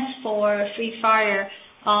trends for Free Fire,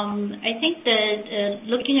 I think that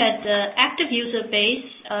looking at the active user base,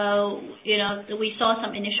 we saw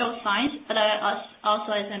some initial signs, but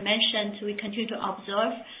also, as I mentioned, we continue to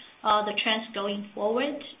observe the trends going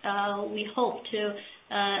forward. We hope to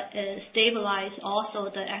stabilize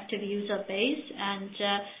also the active user base and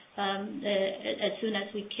as soon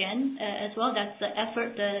as we can as well. That's the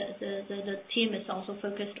effort the team is also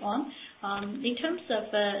focused on. In terms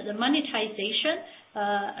of the monetization,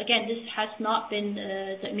 again, this has not been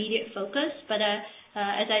the immediate focus, but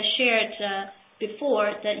as I shared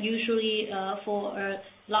before, that usually for a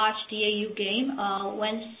large DAU game,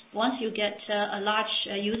 once you get a large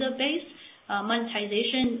user base,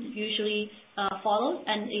 monetization usually follows.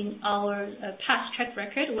 And in our past track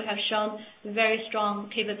record, we have shown very strong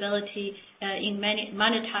capability in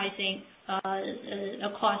monetizing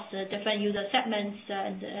across different user segments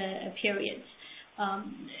and periods.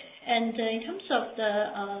 And in terms of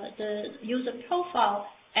the user profile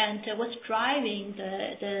and what's driving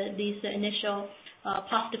these initial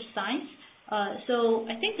positive signs, so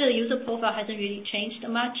I think the user profile hasn't really changed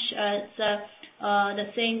much. It's the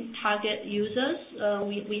same target users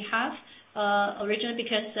we have originally,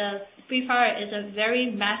 because Free Fire is a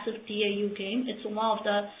very massive DAU game. It's one of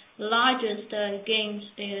the largest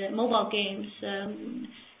mobile games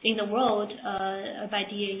in the world by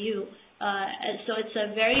DAU. So it's a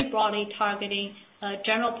very broadly targeting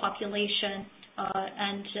general population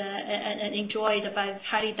and enjoyed by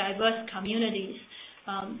highly diverse communities.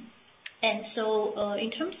 And so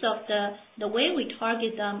in terms of the way we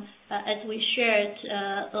target them, as we shared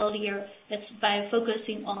earlier, it's by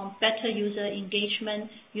focusing on better user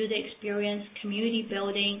engagement, user experience, community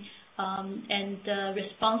building, and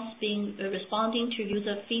responding to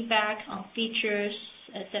user feedback on features,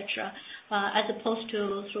 etc., as opposed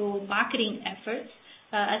to through marketing efforts.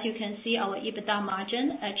 As you can see, our EBITDA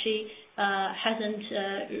margin actually hasn't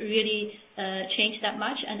really changed that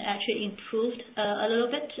much and actually improved a little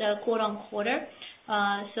bit quarter on quarter.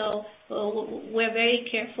 So we're very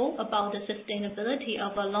careful about the sustainability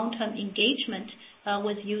of a long-term engagement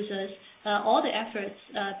with users. All the efforts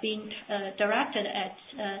being directed at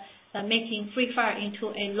making Free Fire into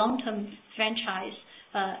a long-term franchise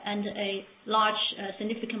and a large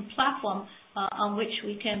significant platform on which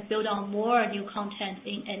we can build on more new content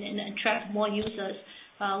and attract more users.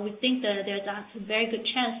 We think that there's a very good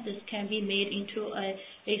chance this can be made into a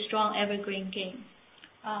strong evergreen game.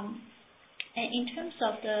 And in terms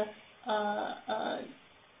of the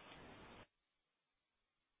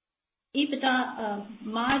EBITDA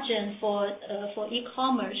margin for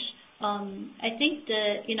e-commerce, I think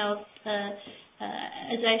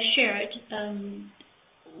as I shared,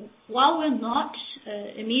 while we're not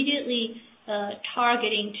immediately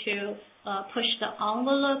targeting to push the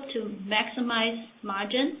envelope to maximize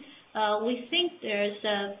margin, we think there's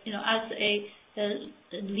as a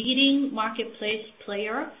leading marketplace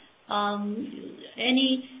player,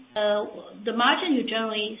 the margin you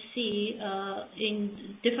generally see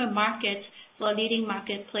in different markets for a leading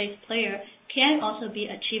marketplace player can also be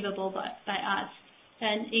achievable by us.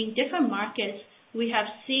 And in different markets, we have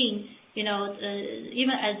seen,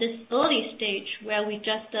 even at this early stage where we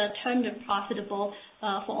just turned profitable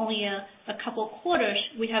for only a couple quarters,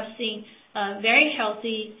 we have seen very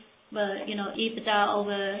healthy, EBITDA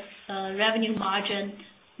over revenue margin,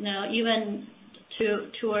 even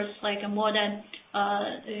towards like more than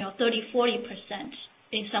 30-40%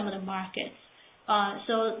 in some of the markets.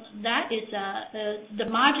 So that is the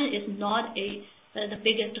margin is not the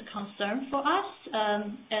biggest concern for us.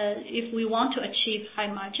 If we want to achieve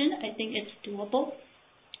high margin, I think it's doable.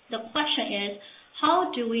 The question is,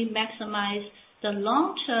 how do we maximize the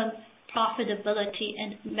long-term profitability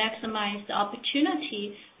and maximize the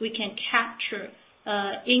opportunity we can capture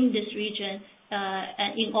in this region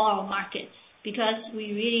and in all our markets? Because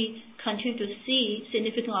we really continue to see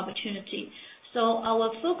significant opportunity. So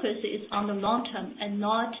our focus is on the long term and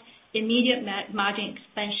not immediate margin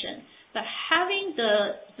expansion. But having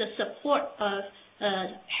the support of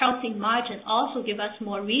healthy margin also give us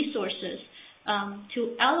more resources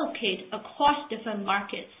to allocate across different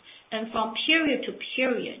markets and from period to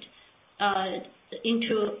period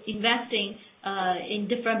into investing in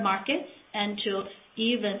different markets and to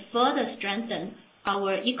even further strengthen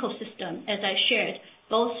our ecosystem, as I shared,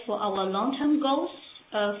 both for our long-term goals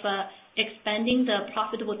of expanding the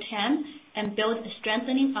profitable TAM and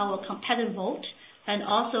strengthening our competitive moat, and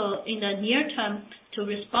also in the near term to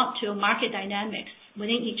respond to market dynamics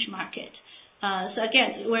within each market.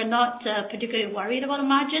 Again, we're not particularly worried about the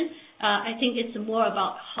margin. I think it's more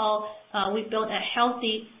about how we build a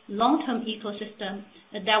healthy long-term ecosystem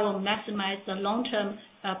that will maximize the long-term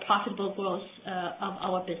profitable growth of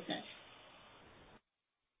our business.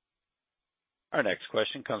 Our next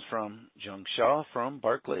question comes from Jiong Shao from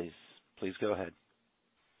Barclays. Please go ahead.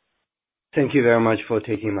 Thank you very much for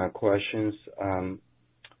taking my questions.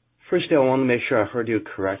 Firstly, I want to make sure I heard you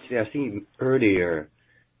correctly. I think earlier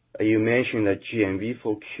you mentioned that GMV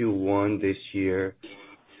for Q1 this year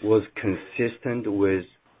was consistent with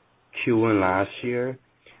Q1 last year.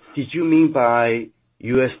 Did you mean by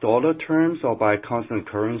US dollar terms or by constant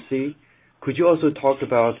currency? Could you also talk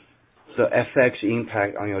about the FX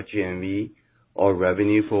impact on your GMV or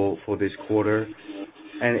revenue for this quarter?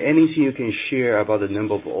 Anything you can share about the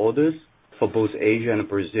number of orders for both Asia and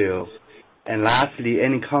Brazil? Lastly,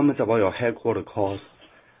 any comments about your headquarter costs,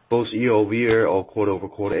 both year-over-year or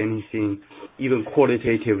quarter-over-quarter? Anything, even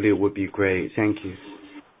qualitatively, would be great. Thank you.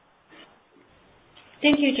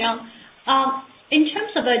 Thank you, Jiong. In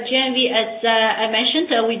terms of GMV, as I mentioned,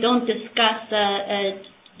 we don't discuss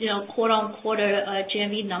quarter-on-quarter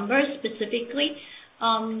GMV numbers specifically.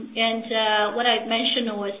 What I mentioned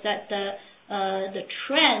was that the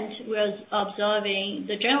trend was observing,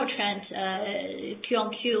 the general trend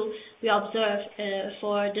Q-on-Q we observed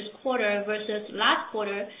for this quarter versus last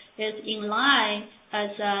quarter is in line as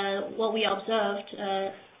what we observed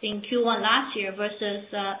in Q1 last year versus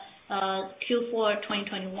Q4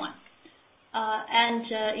 2021.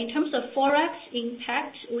 In terms of Forex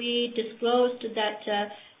impact, we disclosed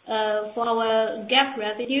that for our GAAP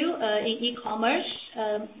revenue in e-commerce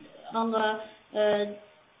on the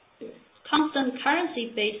constant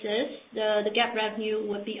currency basis, the GAAP revenue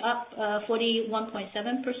would be up 41.7%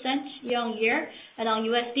 year-on-year, and on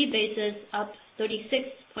USD basis up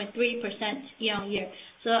 36.3% year-on-year.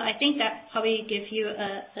 I think that probably gives you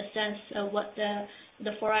a sense of what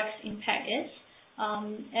the Forex impact is.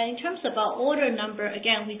 In terms of our order number,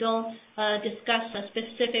 again, we don't discuss the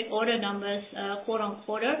specific order numbers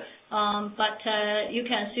quarter-on-quarter, but you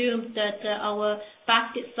can assume that our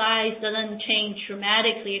basket size doesn't change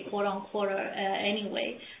dramatically quarter-on-quarter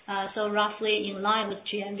anyway. Roughly in line with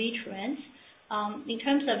GMV trends. In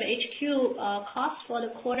terms of HQ costs for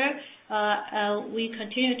the quarter, we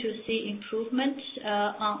continue to see improvement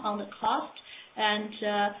on the cost.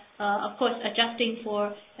 Of course, adjusting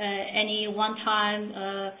for any one-time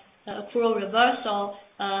accrual reversal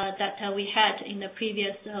that we had in the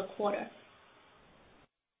previous quarter.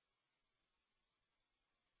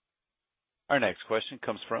 Our next question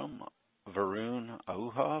comes from Varun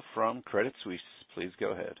Ahuja from Credit Suisse. Please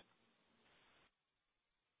go ahead.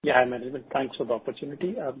 Yeah, hi, management. Thanks for the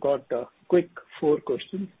opportunity. I've got a quick 4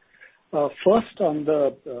 questions. First, on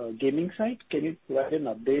the gaming side, can you provide an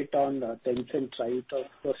update on Tencent right of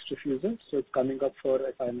first refusal? It's coming up for,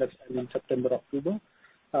 if I understand, in September, October.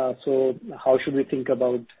 How should we think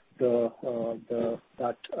about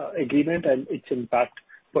that agreement and its impact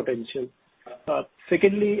potential?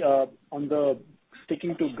 Secondly, on the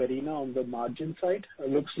sticking to Garena on the margin side, it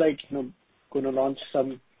looks like going to launch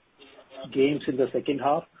some games in the second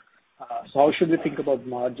half. How should we think about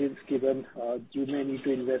margins given you may need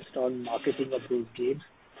to invest on marketing of those games?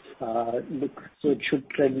 It should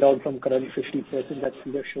trend down from current 50% that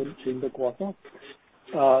you have shown in the quarter.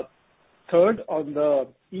 Third, on the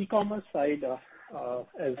e-commerce side,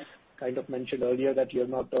 as kind of mentioned earlier, that you have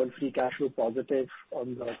not turned free cash flow positive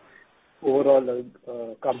on the overall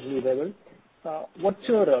company level. What's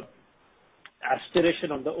your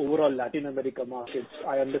aspiration on the overall Latin America markets?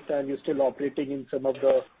 I understand you're still operating in some of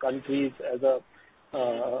the countries as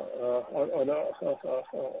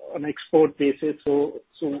on export basis.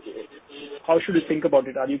 How should we think about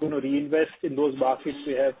it? Are you going to reinvest in those markets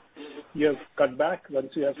you have cut back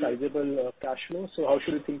once you have sizable cash flow? How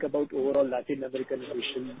should we think about overall Latin American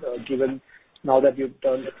division given now that you've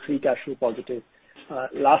turned free cash flow positive?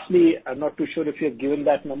 Lastly, I'm not too sure if you have given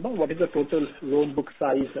that number. What is the total loan book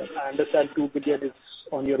size? I understand 2 billion is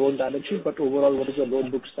on your own balance sheet, but overall, what is the loan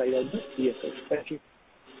book size on the DSO? Thank you.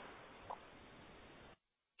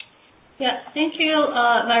 Yeah. Thank you,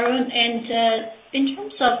 Varun. In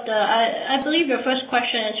terms of I believe your first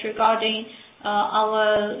question is regarding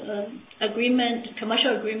our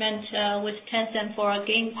commercial agreement with Tencent for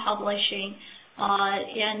game publishing.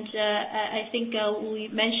 I think we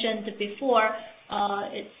mentioned before,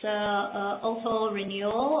 it's auto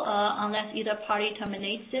renewal unless either party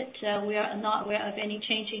terminates it. We are not aware of any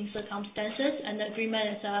changing circumstances, and the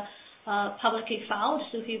agreement is publicly filed,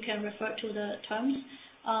 so you can refer to the terms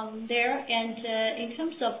there. In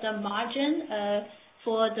terms of the margin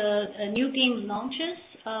for the new game launches,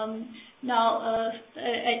 Now,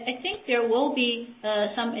 I think there will be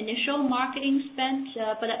some initial marketing spend,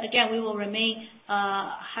 but again, we will remain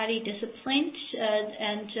highly disciplined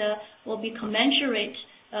and will be commensurate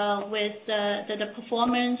with the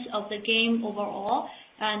performance of the game overall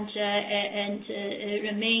and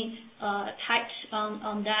remain tight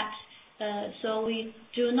on that. So we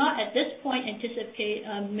do not at this point anticipate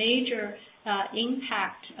a major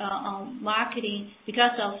impact on marketing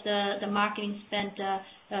because of the marketing spend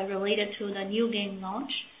related to the new game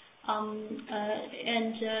launch.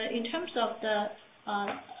 And in terms of the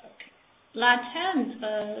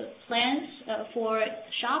LATAM plans for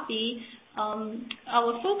Shopee,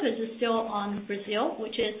 our focus is still on Brazil,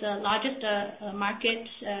 which is the largest market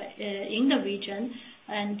in the region,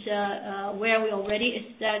 and where we already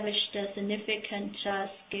established a significant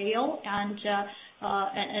scale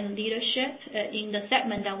and leadership in the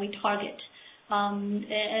segment that we target. And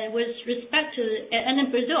with respect to, and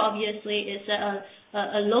then Brazil obviously is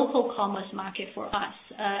a local commerce market for us,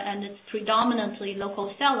 and it's predominantly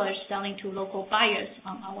local sellers selling to local buyers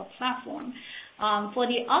on our platform. For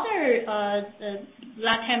the other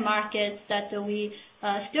Latin markets that we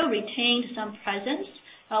still retained some presence,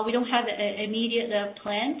 we don't have immediate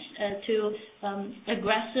plans to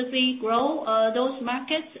aggressively grow those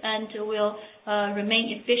markets, and will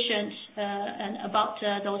remain efficient and about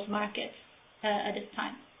those markets at this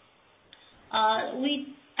time.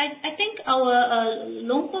 I think our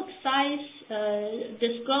loan book size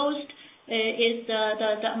disclosed is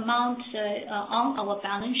the amount on our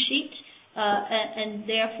balance sheet, and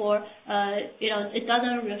therefore it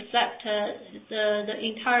doesn't reflect the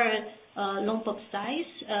entire loan book size,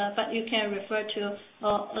 but you can refer to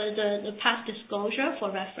the past disclosure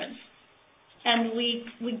for reference. And we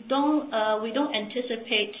don't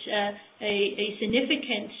anticipate a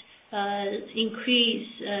significant increase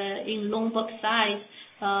in loan book size,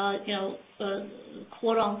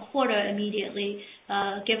 quarter on quarter immediately,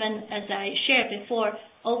 given, as I shared before,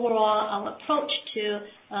 overall our approach to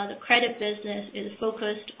the credit business is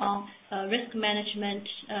focused on risk management,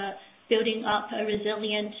 building up a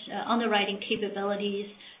resilient underwriting capabilities,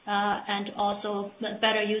 and also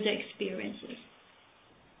better user experiences.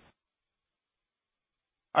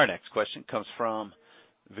 Our next question comes from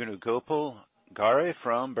Venugopal Garre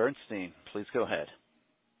from Bernstein. Please go ahead.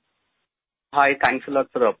 Hi, thanks a lot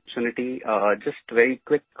for the opportunity. Just very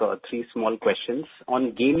quick, 3 small questions.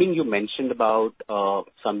 On gaming, you mentioned about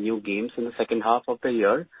some new games in the second half of the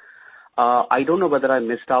year. I don't know whether I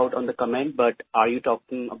missed out on the comment, but are you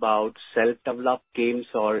talking about self-developed games,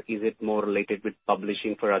 or is it more related with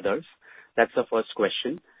publishing for others? That's the first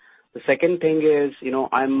question. The second thing is,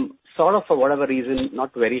 I'm sort of, for whatever reason,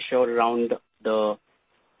 not very sure around the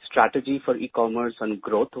strategy for e-commerce on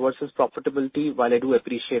growth versus profitability. While I do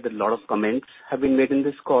appreciate that a lot of comments have been made in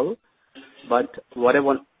this call, but what I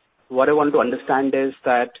want to understand is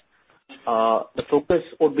that the focus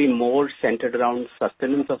would be more centered around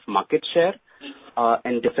sustenance of market share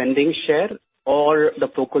and defending share, or the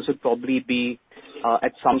focus would probably be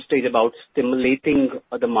at some stage about stimulating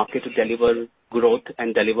the market to deliver growth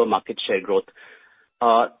and deliver market share growth.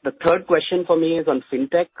 The third question for me is on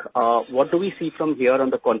fintech. What do we see from here on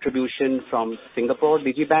the contribution from Singapore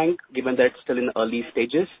Digibank, given that it's still in early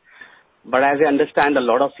stages? But as I understand, a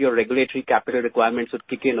lot of your regulatory capital requirements would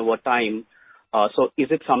kick in over time. So is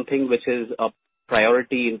it something which is a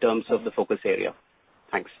priority in terms of the focus area?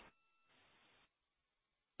 Thanks.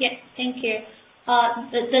 Yes, thank you.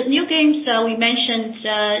 The new games we mentioned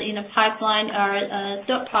in the pipeline are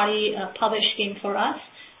third-party published game for us,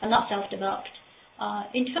 and not self-developed.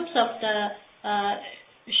 In terms of the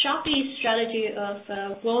Shopee strategy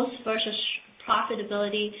of growth versus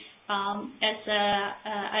profitability, as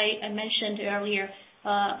I mentioned earlier,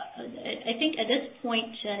 I think at this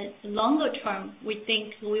point, longer term, we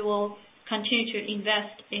think we will continue to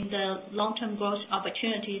invest in the long-term growth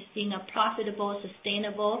opportunities in a profitable,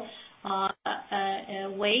 sustainable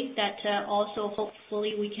way that also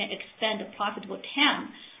hopefully we can extend a profitable TAM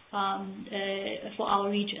for our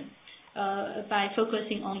region by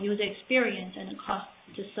focusing on user experience and cost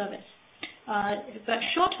to service. But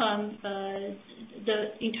short term,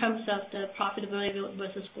 in terms of the profitability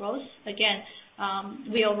versus growth, again,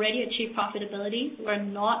 we already achieved profitability. We're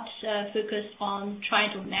not focused on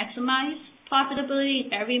trying to maximize profitability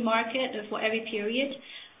in every market or for every period.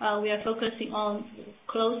 We are focusing on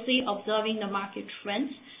closely observing the market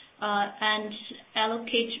trends and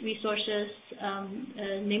allocate resources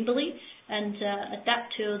nimbly and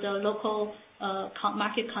adapt to the local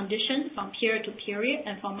market conditions from period to period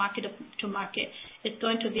and from market to market. It's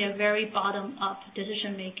going to be a very bottom-up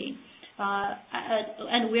decision making.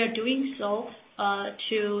 And we are doing so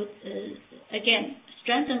to, again,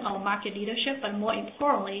 strengthen our market leadership, but more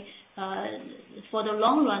importantly, for the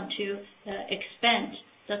long run, to expand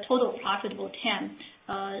the total profitable TAM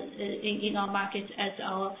in our markets as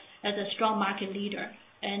a strong market leader.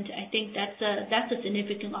 I think that's a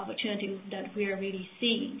significant opportunity that we are really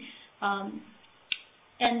seeing.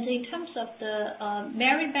 And in terms of the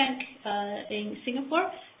Merribank in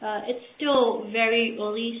Singapore, it's still very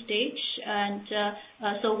early stage, and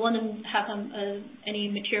so won't have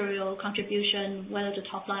any material contribution, whether the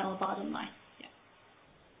top line or bottom line.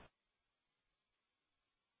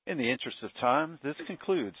 In the interest of time, this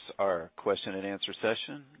concludes our question and answer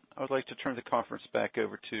session. I would like to turn the conference back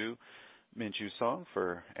over to Minju Song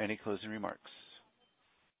for any closing remarks.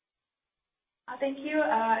 Thank you,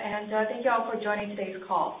 and thank you all for joining today's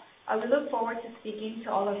call. We look forward to speaking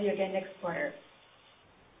to all of you again next quarter.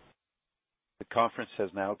 The conference has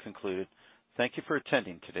now concluded. Thank you for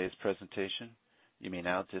attending today's presentation. You may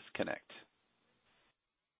now disconnect.